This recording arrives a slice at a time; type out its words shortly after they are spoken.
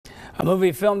A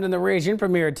movie filmed in the region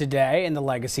premiered today in the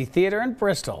Legacy Theater in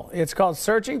Bristol. It's called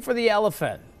Searching for the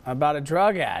Elephant, about a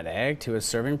drug addict who is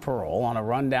serving parole on a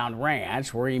rundown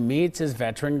ranch where he meets his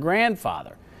veteran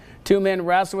grandfather. Two men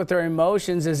wrestle with their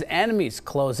emotions as enemies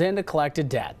close in to collect a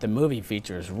debt. The movie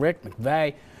features Rick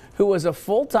McVeigh, who was a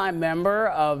full-time member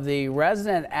of the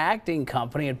resident acting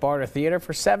company at Barter Theater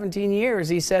for 17 years.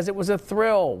 He says it was a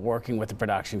thrill working with the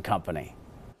production company.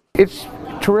 It's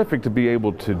terrific to be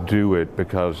able to do it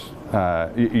because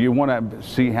you want to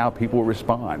see how people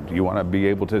respond. You want to be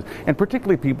able to, and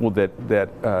particularly people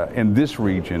that in this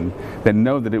region that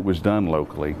know that it was done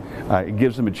locally. It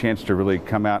gives them a chance to really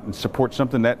come out and support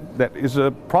something that is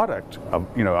a product of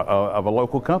of a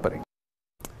local company.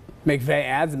 McVeigh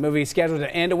adds the movie is scheduled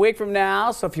to end a week from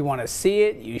now, so if you want to see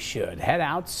it, you should head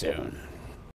out soon.